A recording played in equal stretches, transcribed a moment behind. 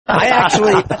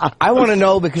I want to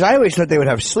know, because I always thought they would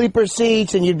have sleeper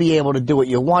seats and you'd be able to do what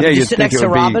you want. Yeah, Did you you'd sit think next it to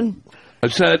would be- Robin? I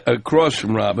sat across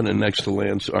from Robin and next to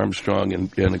Lance Armstrong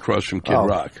and across from Kid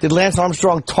Rock. Did Lance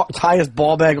Armstrong tie his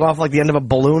ball bag off like the end of a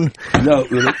balloon? No,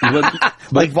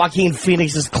 like Joaquin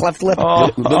Phoenix's cleft lip?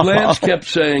 But Lance kept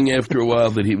saying after a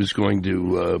while that he was going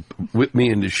to whip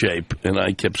me into shape, and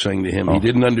I kept saying to him he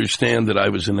didn't understand that I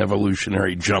was an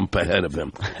evolutionary jump ahead of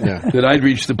him. Yeah. That I'd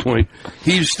reached the point.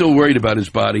 He's still worried about his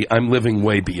body. I'm living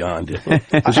way beyond it.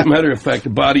 As a matter of fact, the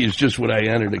body is just what I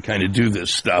enter to kind of do this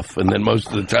stuff, and then most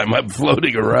of the time I'm floating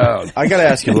around. I got to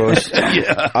ask you, Louis.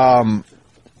 Yeah.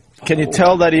 Can you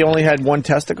tell that he only had one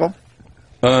testicle?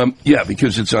 Yeah,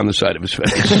 because it's on the side of his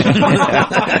face.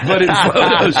 But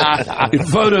in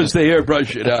photos, they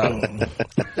airbrush it out.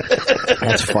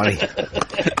 That's funny.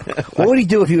 What would he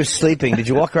do if he was sleeping? Did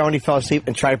you walk around when he fell asleep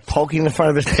and try poking the front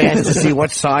of his pants to see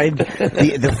what side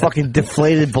the fucking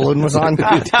deflated balloon was on?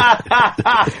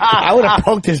 I would have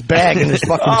poked his bag in his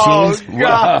fucking jeans.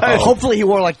 God. Hopefully he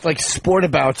wore like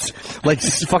sportabouts, like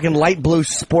fucking light blue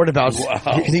sportabouts.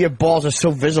 Wow. Your balls are so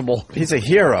visible. He's a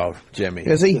hero, Jimmy.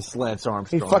 Is he? This Lance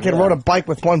Armstrong. He fucking rode a bike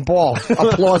with one ball.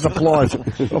 Applause, applause.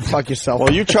 Go fuck yourself.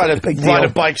 Well, you try to ride a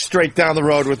bike straight down the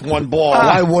road with one ball.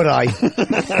 Why would I?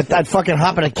 I'd fucking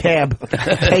hop in a cab.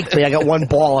 Take me. I got one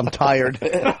ball. I'm tired.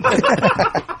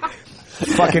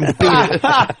 Fucking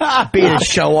beat his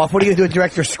show off. What are you going to do with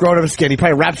Director Scrotum Skin? He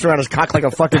probably wraps around his cock like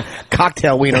a fucking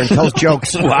cocktail wiener and tells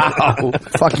jokes. Wow.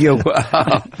 Fuck you.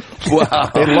 Wow. Wow.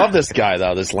 They love this guy,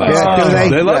 though, this Lance. Yeah, do they?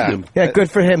 They loved him. Yeah,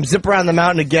 good for him. Zip around the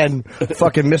mountain again.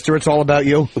 Fucking Mr. It's All About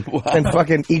You. Wow. And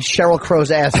fucking eat Sheryl Crow's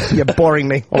ass. You're boring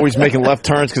me. Always making left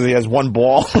turns because he has one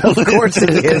ball. Of course he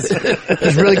is.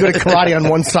 He's really good at karate on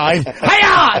one side.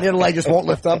 Hi-ya! And the other leg just won't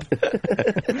lift up.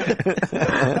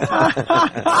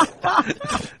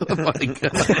 Oh my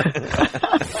God.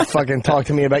 Fucking talk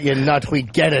to me about your nut. We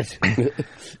get it.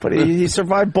 But he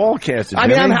survived ball cancer, I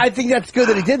mean, Jimmy. I think that's good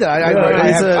that he did that.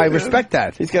 I respect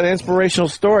that. He's got an inspirational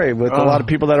story with a lot of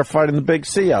people that are fighting the big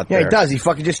C out there. Yeah, he does. He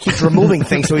fucking just keeps removing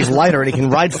things so he's lighter and he can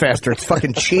ride faster. It's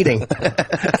fucking cheating.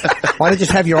 Why don't you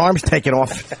just have your arms taken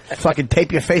off? Fucking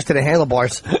tape your face to the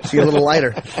handlebars so you're a little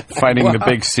lighter. Fighting the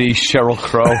big C, Sheryl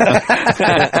Crow.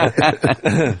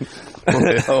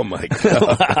 Oh my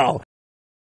God. Wow.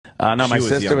 No, my was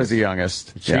sister was the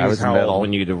youngest. She I was was how middle. old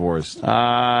when you divorced? She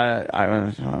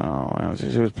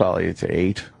was probably to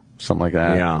 8, something like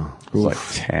that. Yeah. It was like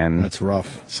 10. That's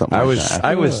rough. Something I like was that.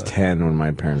 I was 10 when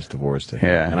my parents divorced.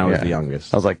 Yeah, and I was yeah. the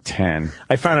youngest. I was like 10.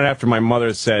 I found out after my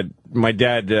mother said my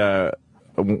dad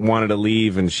wanted to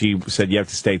leave, and she said you have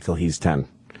to stay till he's 10.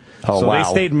 Oh, so wow. they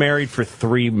stayed married for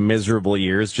 3 miserable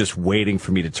years, just waiting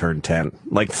for me to turn 10.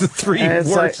 Like the 3 it's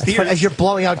worst It's like as you're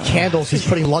blowing out candles, he's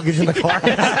putting luggage in the car.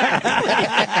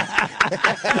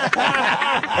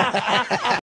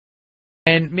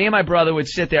 And me and my brother would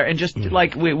sit there and just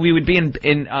like we would be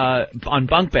on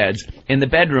bunk beds in the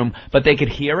bedroom, but they could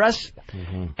hear us,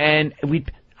 and we'd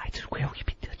be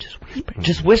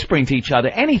just whispering to each other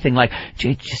anything like, "Jay,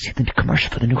 did you see the commercial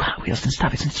for the new Hot Wheels and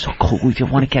stuff? Isn't it so cool? We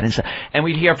want to get inside." And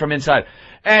we'd hear from inside,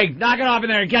 "Hey, knock it off in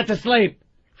there and get to sleep.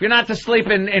 If you're not to sleep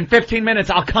in 15 minutes,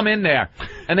 I'll come in there."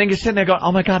 And then you're sitting there going,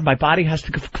 "Oh my God, my body has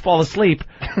to fall asleep,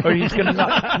 or he's gonna know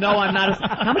I'm not."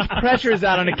 How much pressure is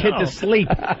that on a kid to sleep?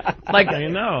 Like, I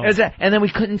know. And then we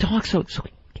couldn't talk, so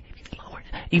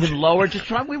even lower.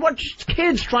 We were just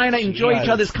kids trying to enjoy each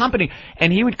other's company.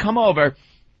 And he would come over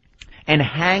and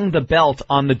hang the belt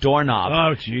on the doorknob.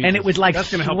 Oh, Jesus. And it would like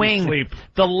That's gonna swing. help you sleep.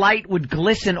 The light would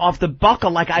glisten off the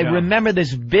buckle. Like I remember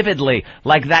this vividly.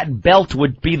 Like that belt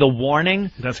would be the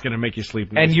warning. That's going to make you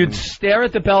sleep. And you'd stare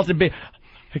at the belt and be,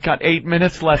 I got 8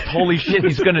 minutes left. Holy shit,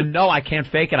 he's going to know I can't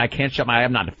fake it. I can't shut my eyes.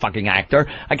 I'm not a fucking actor.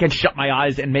 I can't shut my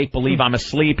eyes and make believe I'm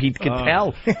asleep. He could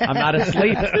tell I'm not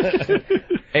asleep.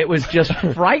 It was just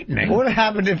frightening. What would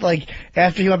happen if, like,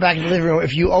 after you went back in the living room,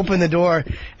 if you opened the door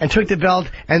and took the belt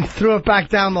and threw it back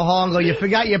down the hall and go, "You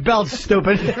forgot your belt,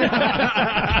 stupid." That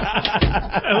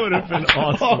would have been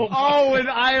awesome. Oh, and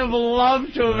I have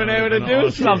loved to have been able to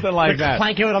do something like that.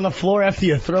 Plank it on the floor after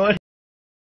you throw it.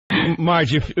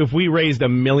 Marge, if we raised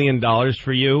 $1 million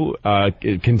for you,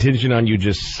 contingent on you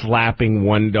just slapping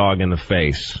one dog in the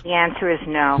face. The answer is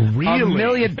no. Really? $1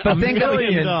 million, but think of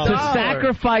it, to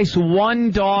sacrifice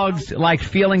one dog's like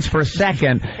feelings for a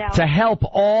second to help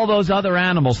all those other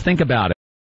animals. Think about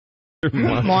it.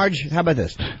 Marge, how about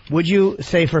this? Would you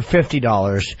say for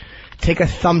 $50, take a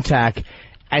thumbtack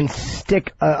and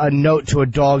stick a note to a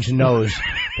dog's nose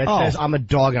that says, "I'm a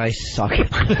dog and I suck"?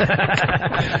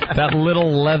 That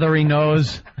little leathery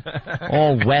nose,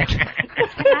 all wet.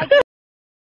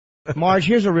 Marge,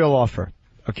 here's a real offer.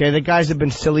 Okay, the guys have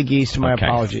been silly geese. My Okay.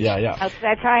 apologies.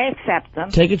 That's how I accept them.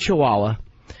 Take a Chihuahua,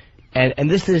 and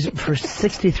this is for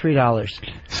 $63.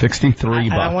 63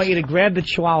 And I bucks. want you to grab the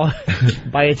Chihuahua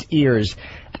by its ears,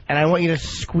 and I want you to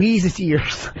squeeze its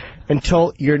ears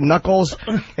until your knuckles,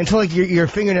 until like your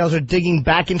fingernails are digging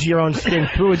back into your own skin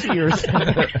through its ears.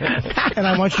 And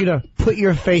I want you to put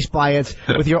your face by it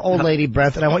with your old lady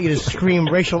breath, and I want you to scream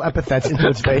racial epithets into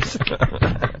its face.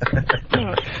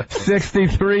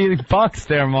 63 bucks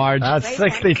there, Marge. That's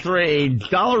 $63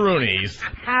 dollaroonies.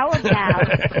 How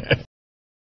about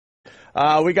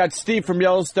We got Steve from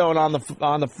Yellowstone on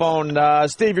the phone.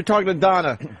 Steve, you're talking to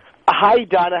Donna. Hi,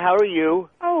 Donna. How are you?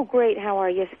 Oh, great. How are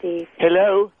you, Steve?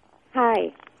 Hello?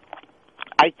 Hi.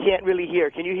 I can't really hear.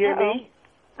 Can you hear me?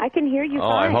 I can hear you Oh,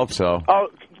 fine. I hope so. Oh,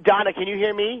 Donna, can you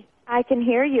hear me? I can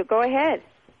hear you. Go ahead.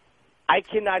 I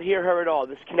cannot hear her at all.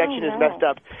 This connection is no. messed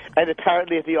up. And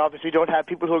apparently at the office we don't have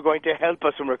people who are going to help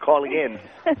us when we're calling in.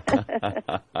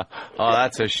 Oh,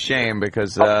 that's a shame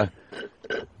because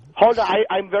Hold on.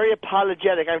 I'm very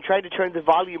apologetic. I'm trying to turn the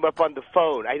volume up on the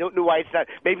phone. I don't know why it's not.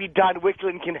 Maybe Don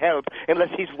Wicklund can help unless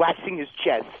he's waxing his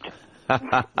chest.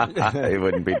 he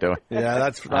wouldn't be doing. Yeah,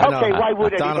 that's Okay, why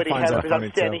would Donna anybody finds help? that Because I'm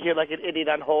funny, standing too. here like an idiot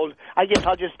on hold. I guess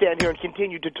I'll just stand here and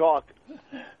continue to talk.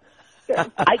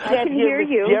 I can't can hear Miss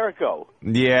you. Jericho.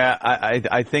 Yeah,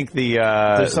 I think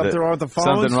There's something wrong with the phones?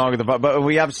 Something wrong with the phone. But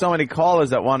we have so many callers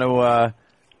that want to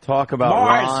talk about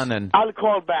Mars. Ron and I'll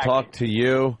call back. talk to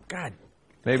you. God.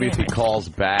 Maybe if he calls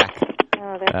back.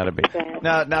 Oh, that's That'd be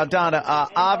bad. now, Donna.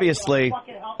 Obviously,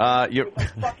 you're.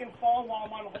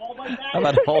 How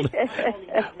about hold?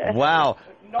 Wow,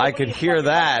 I could hear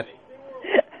that.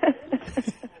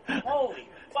 Holy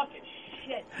fucking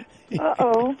shit.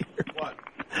 Uh-oh.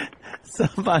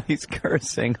 Somebody's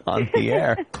cursing on the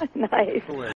air. Nice.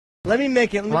 Let me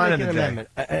make an Line of the day. amendment.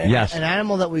 Yes. An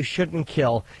animal that we shouldn't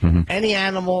kill. Any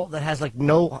animal that has like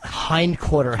no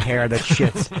hindquarter hair that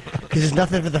shits, because there's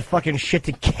nothing for the fucking shit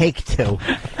to cake to.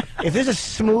 If there's a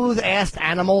smooth-assed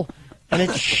animal and it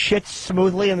shits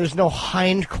smoothly and there's no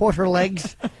hindquarter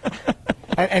legs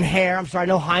and hair, I'm sorry,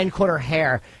 no hindquarter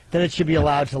hair, then it should be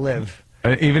allowed to live.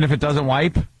 Even if it doesn't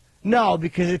wipe? No,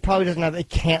 because it probably doesn't have. It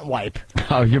can't wipe.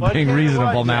 Oh, you're being can't it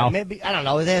reasonable wipe? now. Maybe I don't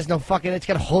know. It has no fucking. It's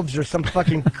got hooves or some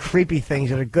fucking creepy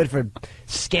things that are good for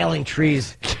scaling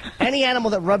trees. Any animal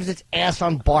that rubs its ass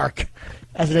on bark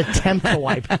as an attempt to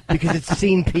wipe because it's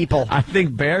seen people. I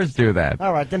think bears do that.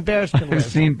 All right, then bears can I've live.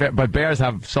 seen, but bears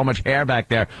have so much hair back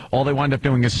there. All they wind up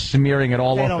doing is smearing it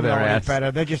all They over don't know their any ass.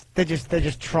 better. They're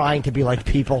just trying to be like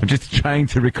people. I'm just trying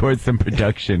to record some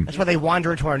production. That's why they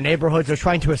wander into our neighborhoods. They're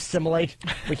trying to assimilate.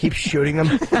 We keep shooting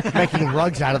them, making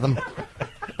rugs out of them.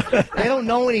 They don't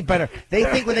know any better. They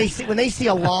think when they see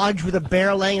a lodge with a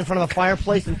bear laying in front of a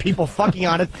fireplace and people fucking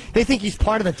on it, they think he's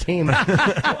part of the team.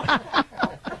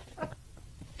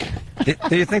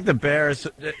 Do you think the Bears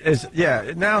is?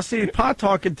 Yeah. Now, see, pot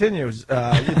talk continues.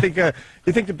 You think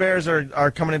the Bears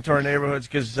are coming into our neighborhoods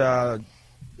because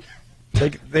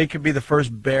they could be the first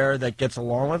bear that gets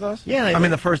along with us? Yeah, I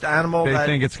mean the first animal They that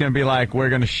think it's going to be like we're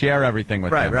going to share everything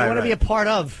with them. They want to be a part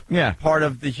of. Yeah. part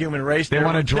of the human race. They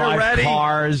wanna drive they're ready.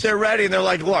 cars. They're ready, and they're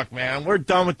like, "Look, man, we're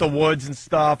done with the woods and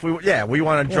stuff. We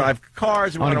want to drive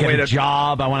cars. We I want want to to get wait a at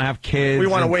job. I want to have kids. we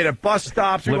want to and- wait at bus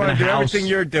stops. We live in want to a do house. everything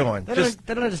you're doing. They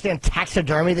don't understand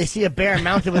taxidermy. They see a bear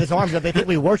mounted with his arms up. They think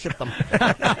we worship them.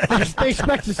 They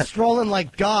expect to stroll in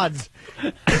like gods.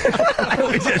 we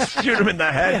just shoot them in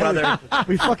the head, brother.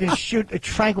 We fucking shoot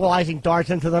tranquilizing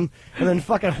darts into them and then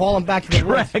fucking haul them back to the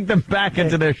woods. drag them back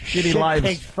into their shitty lives.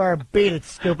 Shit-caked fur. Beat it,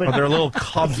 stupid. Their little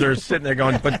cubs are sitting there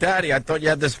going, "But Daddy, I thought you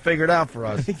had this figured out for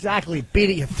us." Exactly.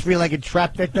 Beat it, you three-legged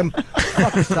trap victim.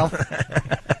 Fuck yourself.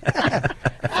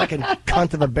 Fucking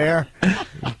cunt of a bear.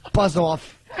 Buzz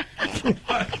off.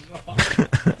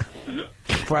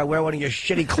 Before I wear one of your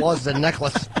shitty claws as a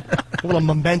necklace. A little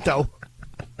memento.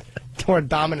 Toward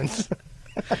dominance.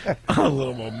 A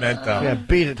little memento Yeah,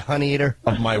 beat it, honey eater.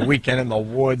 of my weekend in the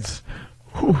woods.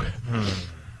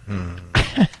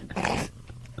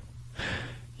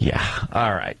 Yeah.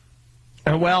 All right.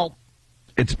 Well,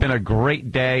 it's been a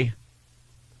great day.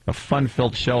 A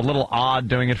fun-filled show. A little odd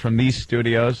doing it from these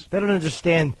studios. They don't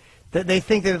understand. They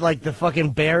think that, like, the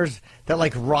fucking bears that,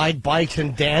 like, ride bikes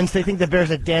and dance, they think the bears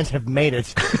that dance have made it.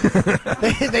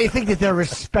 they think that they're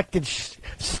respected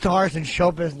stars in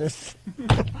show business.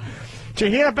 Did you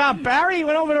hear about Barry? He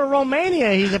went over to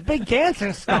Romania. He's a big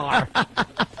dancing star.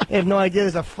 They have no idea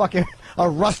there's a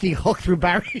rusty hook through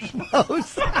Barry's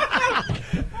nose.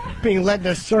 Being led in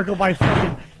a circle by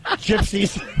fucking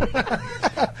gypsies.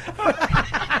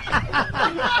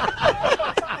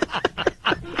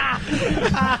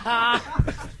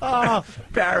 Barry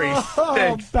Barry Oh,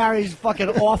 stinks. Barry's fucking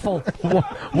awful.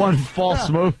 One false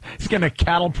move, he's getting a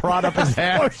cattle prod up his Of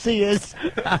ass. course he is.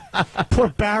 Poor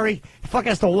Barry. He fucking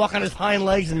has to walk on his hind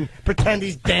legs and pretend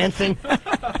he's dancing.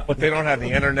 But they don't have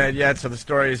the internet yet, so the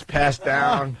story is passed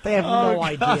down. They have no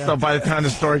idea. So by the time the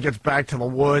story gets back to the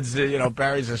woods,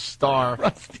 Barry's a star.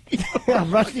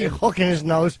 Rusty hook in his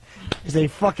nose as they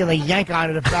yank on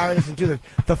it if Barry doesn't do the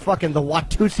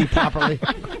Watusi properly.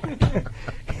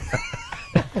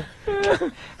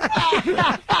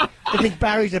 I think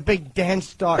Barry's a big dance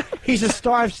star. He's a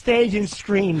star of stage and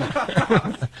screen.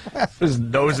 His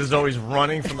nose is always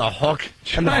running from the hook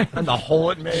and the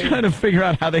hole it made. Trying to figure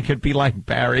out how they could be like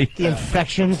Barry. The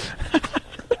infections.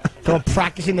 They're all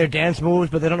practicing their dance moves,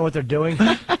 but they don't know what they're doing.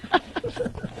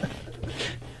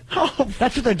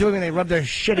 That's what they're doing when they rub their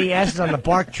shitty asses on the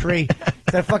bark tree.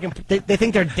 They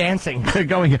think they're dancing. They're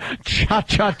going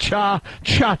cha-cha-cha,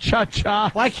 cha-cha-cha.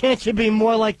 Why can't you be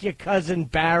more like your cousin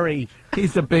Barry?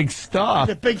 He's a big star.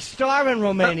 The big star in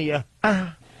Romania.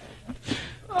 Oh.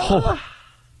 All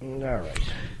right.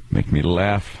 Make me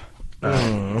laugh.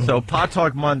 So Pot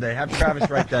Talk Monday. Have Travis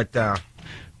write that down.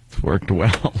 It's worked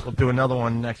well. We'll do another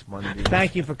one next Monday.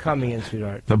 Thank you for coming in,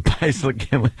 sweetheart. The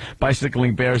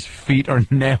bicycling bear's feet are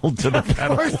nailed to the Of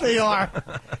pedal. course they are.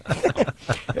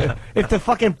 If the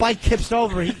fucking bike tips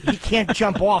over, he can't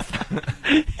jump off.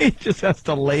 He just has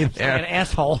to lay Like an there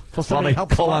asshole. Till while somebody they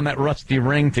helps pull him on up. that rusty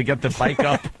ring to get the bike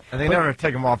up. And they never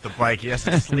take him off the bike. He has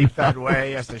to sleep that way.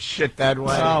 He has to shit that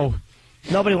way. Oh,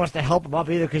 Nobody wants to help him up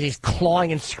either because he's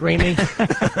clawing and screaming.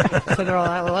 So they're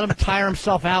all, let him tire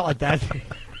himself out like that.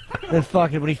 Then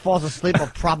when he falls asleep, I'll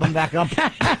prop him back up.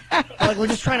 Like, we're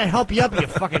just trying to help you up, you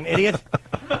fucking idiot.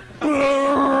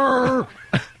 all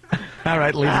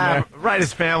right, leave him there. Write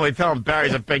his family. Tell him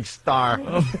Barry's a big star.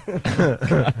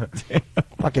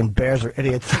 Fucking bears are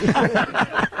idiots.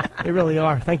 They really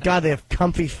are. Thank God they have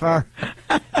comfy fur.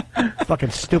 Fucking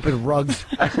stupid rugs.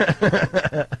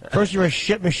 First you're a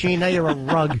shit machine, now you're a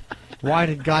rug. Why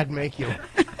did God make you?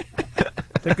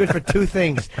 They're good for two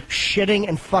things: shitting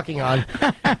and fucking on.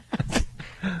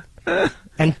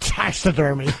 And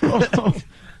taxidermy. All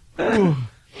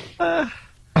right,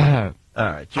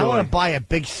 I Julie. want to buy a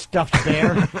big stuffed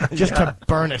bear just to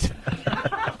burn it.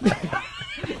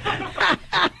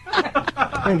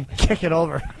 And kick it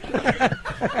over.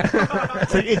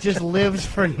 So it just lives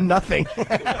for nothing.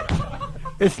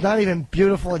 It's not even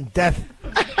beautiful in death.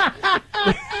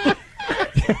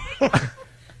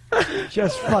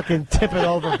 Just fucking tip it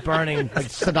over burning like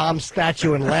Saddam's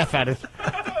statue and laugh at it.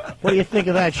 What do you think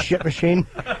of that, shit machine?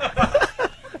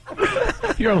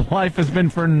 Your life has been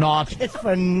for naught. It's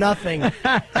for nothing. You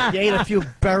ate a few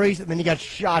berries and then you got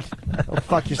shot. Oh,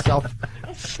 fuck yourself.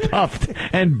 Stuffed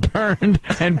and burned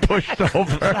and pushed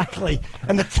over. Exactly.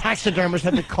 And the taxidermist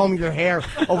had to comb your hair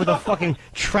over the fucking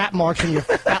trap marks in your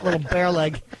fat little bear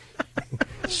leg.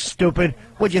 Stupid.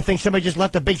 What'd you think? Somebody just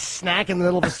left a big snack in the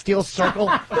middle of a steel circle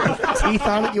with teeth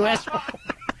on it, you asshole?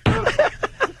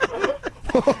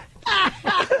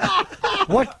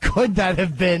 What could that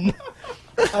have been?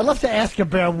 I'd love to ask a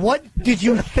bear, what did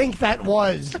you think that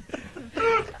was?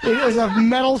 It was a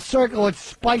metal circle with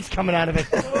spikes coming out of it.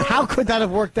 How could that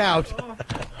have worked out?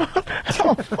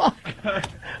 Oh, fuck.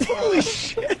 Holy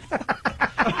shit.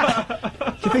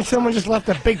 Do you think someone just left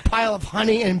a big pile of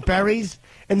honey and berries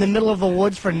in the middle of the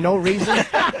woods for no reason?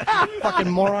 Fucking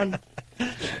moron.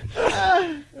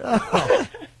 Oh.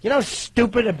 You know how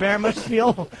stupid a bear must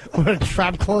feel when a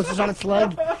trap closes on its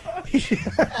leg? He's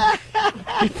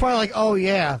probably like, oh,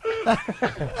 yeah.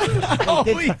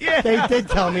 They did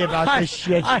tell me about this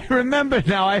shit. I remember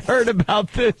now. I heard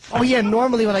about this. Oh, yeah,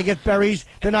 normally when I get berries,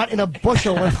 they're not in a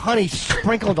bushel with honey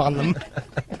sprinkled on them.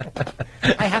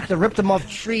 I have to rip them off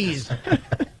trees.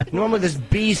 Normally there's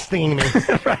bees stinging me.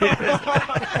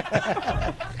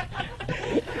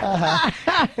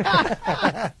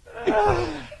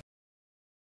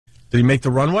 Did he make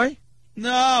the runway?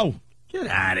 No. Get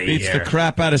out of Beats here. the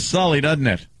crap out of Sully, doesn't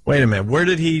it? Wait a minute. Where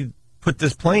did he put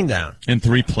this plane down? In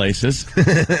 3 places,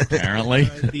 apparently.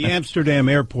 The Amsterdam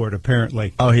airport,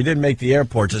 apparently. Oh, he didn't make the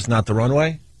airport, just not the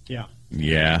runway? Yeah.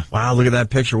 Yeah. Wow, look at that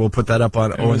picture. We'll put that up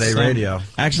on It was O&A Radio.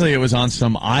 Actually, it was on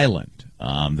some island.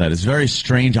 That is a very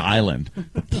strange island.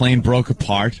 The plane broke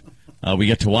apart. We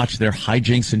get to watch their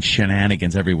hijinks and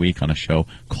shenanigans every week on a show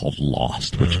called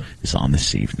Lost, which is on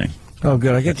this evening. Oh,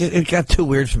 good. It got too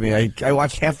weird for me. I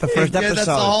watched half the first episode. That's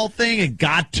the whole thing. It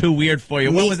got too weird for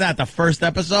you. When was that? The first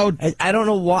episode? I don't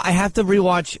know why. I have to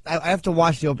rewatch. I have to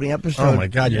watch the opening episode. Oh, my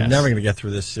God. You're Yes. never going to get through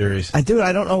this series. I do.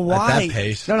 I don't know why. At that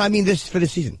pace. No, I mean this for the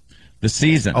season. The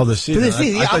season. Oh, the season. The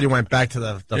season, I yeah. thought you went back to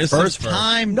the There's first some verse.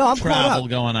 time No, I'm caught travel up.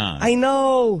 going on. I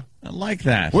know. I like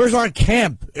that. Where's our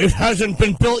camp? It hasn't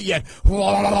been built yet.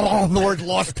 The word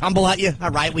lost tumble at you. All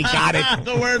right, we got it.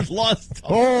 The word lost.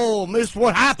 Oh, missed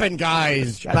what happened,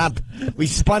 guys. Shut up. We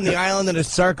spun the island in a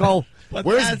circle. But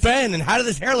Where's that's- Ben? And how did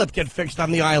his hair lip get fixed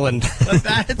on the island? But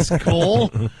that's cool.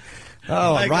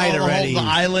 Oh, Like right all the already. whole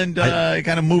island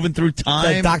kind of moving through The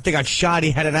time. doctor got shot.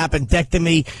 He had an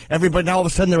appendectomy. Everybody, now all of a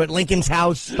sudden, they're at Lincoln's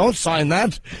house. Don't sign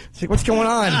that. It's like, what's going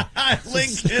on?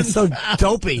 Lincoln's It's so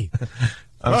dopey.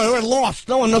 Oh, we're lost.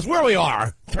 No one knows where we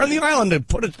are. Turn the island and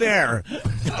put it there.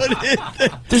 You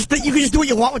can just do what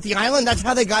you want with the island. That's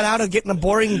how they got out of getting a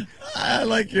boring. I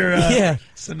like your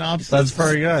synopsis. That's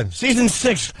very good. Season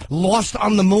 6, Lost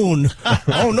on the Moon.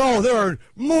 Oh no, there are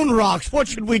moon rocks. What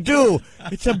should we do?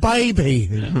 It's a baby.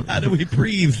 How do we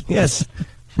breathe? Yes.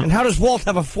 And how does Walt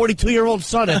have a 42-year-old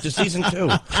son after season 2?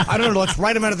 I don't know. Let's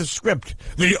write him out of the script.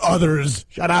 The others.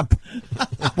 Shut up.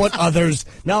 What others?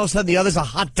 Now all of a sudden the other's a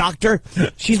hot doctor.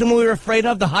 She's the one we were afraid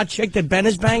of, the hot chick that Ben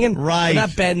is banging? Right.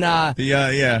 Not Ben,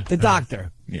 the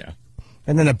doctor. Yeah.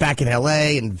 And then they're back in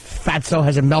L.A., and Fatso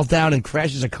has a meltdown and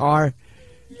crashes a car.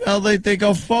 Well, they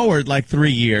go forward like 3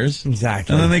 years.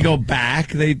 Exactly. And then they go back.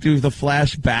 They do the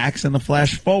flashbacks and the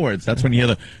flash forwards. That's when you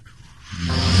hear the...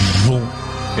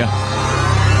 Yeah.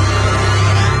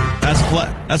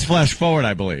 That's flash forward,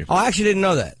 I believe. Oh, I actually didn't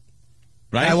know that.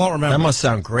 Right? I won't remember. That must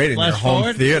sound great in your Flash home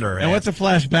forward? theater. And what's a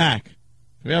flashback? Do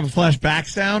we have a flashback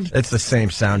sound? It's the same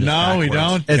sound. just No, we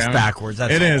backwards. don't. It's No. backwards.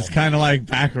 That's It all. is kind of like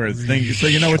backwards thing, so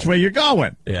you know which way you're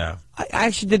going. Yeah. I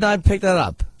actually did not pick that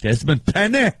up. Desmond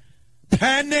Penny.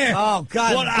 Penny. Oh,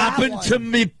 God, What that happened one. to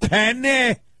me,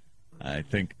 Penny? I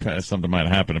think something might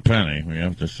have happened to Penny. We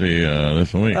have to see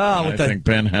this week. Oh, I with the- think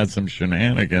Ben had some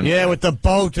shenanigans. Yeah, with the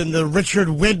boat and the Richard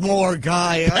Widmore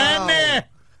guy. Penny! Oh,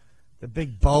 the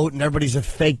big boat, and everybody's a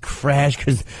fake crash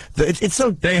because it's so.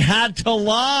 They had to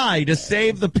lie to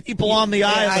save the people on the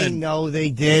Yeah, I island. know they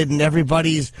did, and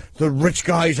everybody's the rich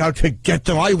guys out to get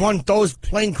them. I want those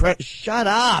plane crash. Shut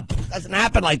up! Doesn't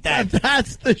happen like that.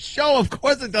 That's the show. Of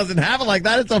course, it doesn't happen like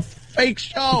that. It's a fake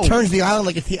show. Turns the island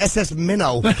like it's the SS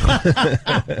Minnow.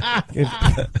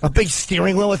 A big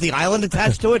steering wheel with the island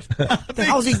attached to it. What the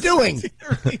hell's he doing?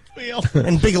 Steering wheel.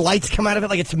 And big lights come out of it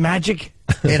like it's magic.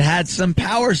 It had some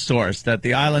power source that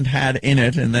the island had in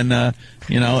it, and then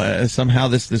somehow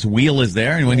this wheel is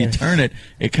there, and when you turn it,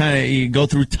 it kind of you go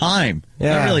through time.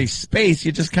 Yeah. Not really space.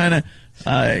 You just kind of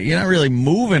you're not really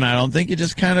moving. I don't think you're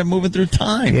just kind of moving through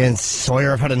time. Yeah, and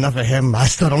Sawyer, I've had enough of him. I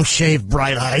still don't shave,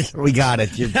 Bright Eyes. We got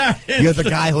it. You're the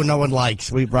guy who no one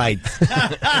likes. We right.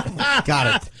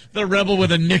 Got it. The rebel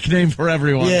with a nickname for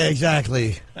everyone. Yeah,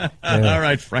 exactly. All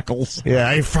right, Freckles. Yeah,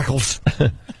 hey, Freckles.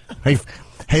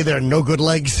 hey there, No Good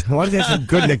Legs. Why do they have some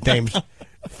good nicknames?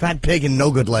 Fat Pig and No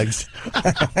Good Legs. And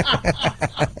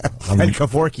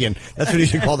Kevorkian. That's what you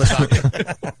should call the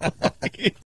doctor.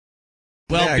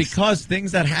 Well, Next. because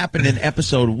things that happen in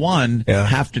episode 1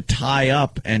 have to tie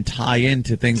up and tie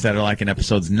into things that are like in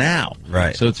episodes now.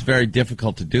 Right. So it's very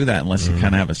difficult to do that unless you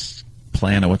kind of have a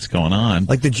plan of what's going on.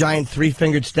 Like the giant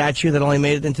three-fingered statue that only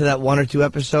made it into that 1 or 2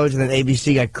 episodes, and then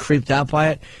ABC got creeped out by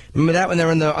it. Remember that when they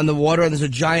were on the water and there's a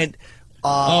giant...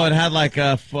 it had like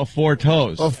 4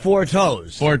 toes. 4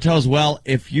 toes. 4 toes. Well,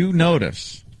 if you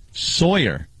notice,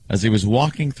 Sawyer, as he was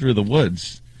walking through the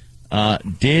woods,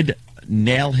 did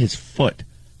nail his foot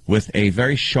with a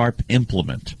very sharp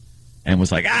implement and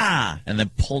was like, ah, and then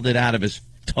pulled it out of his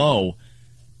toe.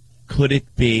 Could it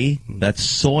be that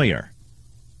Sawyer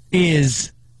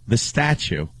is the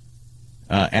statue?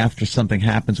 After something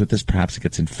happens with this, perhaps it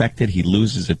gets infected, he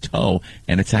loses a toe,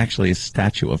 and it's actually a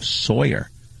statue of Sawyer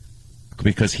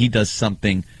because he does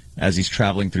something as he's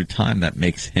traveling through time that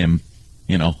makes him,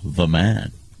 the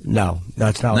man. No,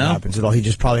 that's not what happens at all. He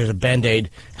just probably has a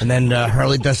Band-Aid, and then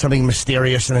Hurley does something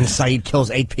mysterious, and then Saeed kills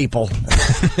 8 people.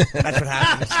 That's what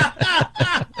happens.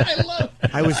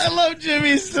 I love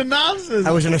Jimmy's synopsis.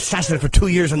 I was an assassin for 2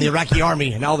 years in the Iraqi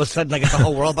army, and all of a sudden I get the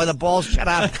whole world by the balls. Shut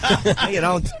up. You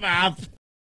don't. Stop.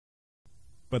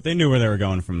 But they knew where they were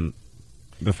going from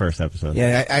the first episode.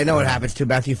 Yeah, I know what happens, too.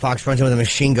 Matthew Fox runs in with a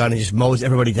machine gun and just mows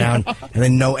everybody down, and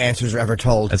then no answers are ever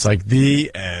told. It's like the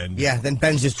end. Yeah, then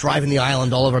Ben's just driving the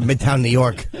island all over Midtown New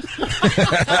York.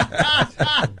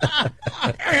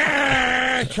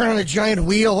 Turn on the giant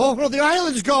wheel. Oh, no, the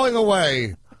island's going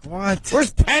away. What?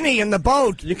 Where's Penny in the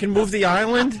boat? You can move the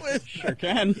island? Sure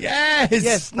can. Yes.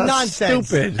 Yes, That's nonsense.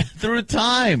 stupid. Through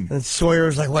time. And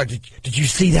Sawyer's like, what, did you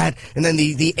see that? And then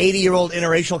the 80-year-old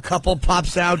interracial couple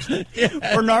pops out.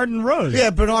 Bernard and Rose. Yeah,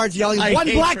 Bernard's yelling, I one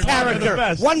hate black Bernard, they're the character!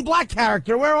 best. One black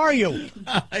character, where are you?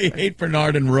 I hate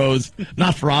Bernard and Rose,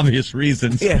 not for obvious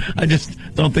reasons. Yeah. I just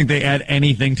don't think they add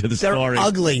anything to the They're story.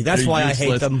 ugly. That's They're why I hate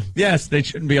useless. them. Yes, they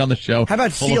shouldn't be on the show. How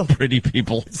about Full Seal? of pretty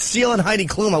people. Seal and Heidi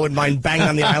Klum, I wouldn't mind banging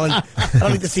on the island. I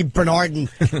don't need to see Bernard and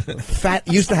fat,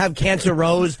 used to have cancer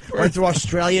Rose, went through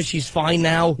Australia, she's fine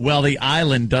now. Well, the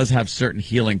island does have certain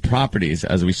healing properties,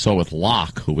 as we saw with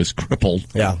Locke, who was crippled.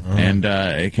 Yeah. And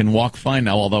it can walk fine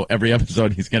now, although every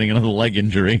episode he's getting another leg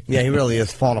injury. Yeah, he really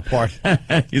is falling apart.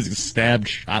 He's stabbed,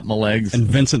 shot in the legs. And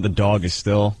Vincent the dog is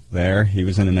still there. He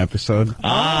was in an episode.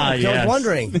 I yes. was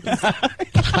wondering.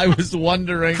 I was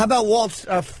wondering. How about Walt's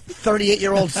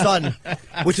 38-year-old son?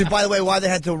 Which is, by the way, why they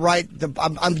had to write.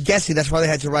 I'm guessing that's why they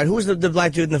had to write. Who was the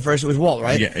black dude in the first? It was Walt,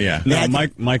 right? Yeah. They No, had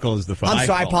to- Michael is the father. I'm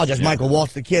sorry, I apologize. Yeah. Michael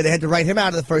Walt's the kid. They had to write him out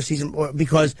of the first season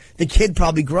because the kid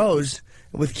probably grows.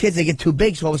 With kids, they get too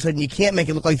big, so all of a sudden you can't make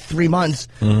it look like 3 months.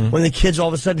 When the kid's all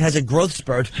of a sudden has a growth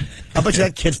spurt, I bet you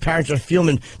that kid's parents are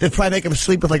fuming. They'd probably make him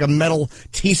sleep with like a metal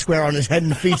T-square on his head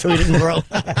and feet so he didn't grow.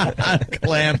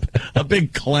 A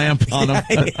big clamp on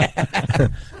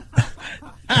him.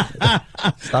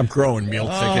 Stop growing, meal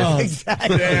ticket.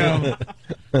 Exactly. Damn.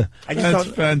 I just That's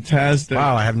don't, fantastic.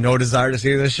 Wow, I have no desire to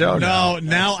see this show now. No,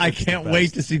 now I can't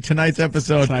wait to see tonight's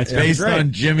episode Tonight's based great.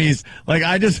 on Jimmy's. Like,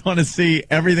 I just want to see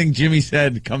everything Jimmy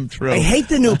said come true. I hate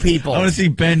the new people. I want to see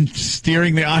Ben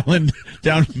steering the island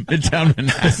down Midtown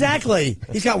Manhattan. Exactly.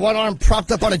 He's got one arm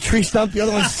propped up on a tree stump, the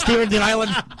other one steering the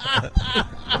island.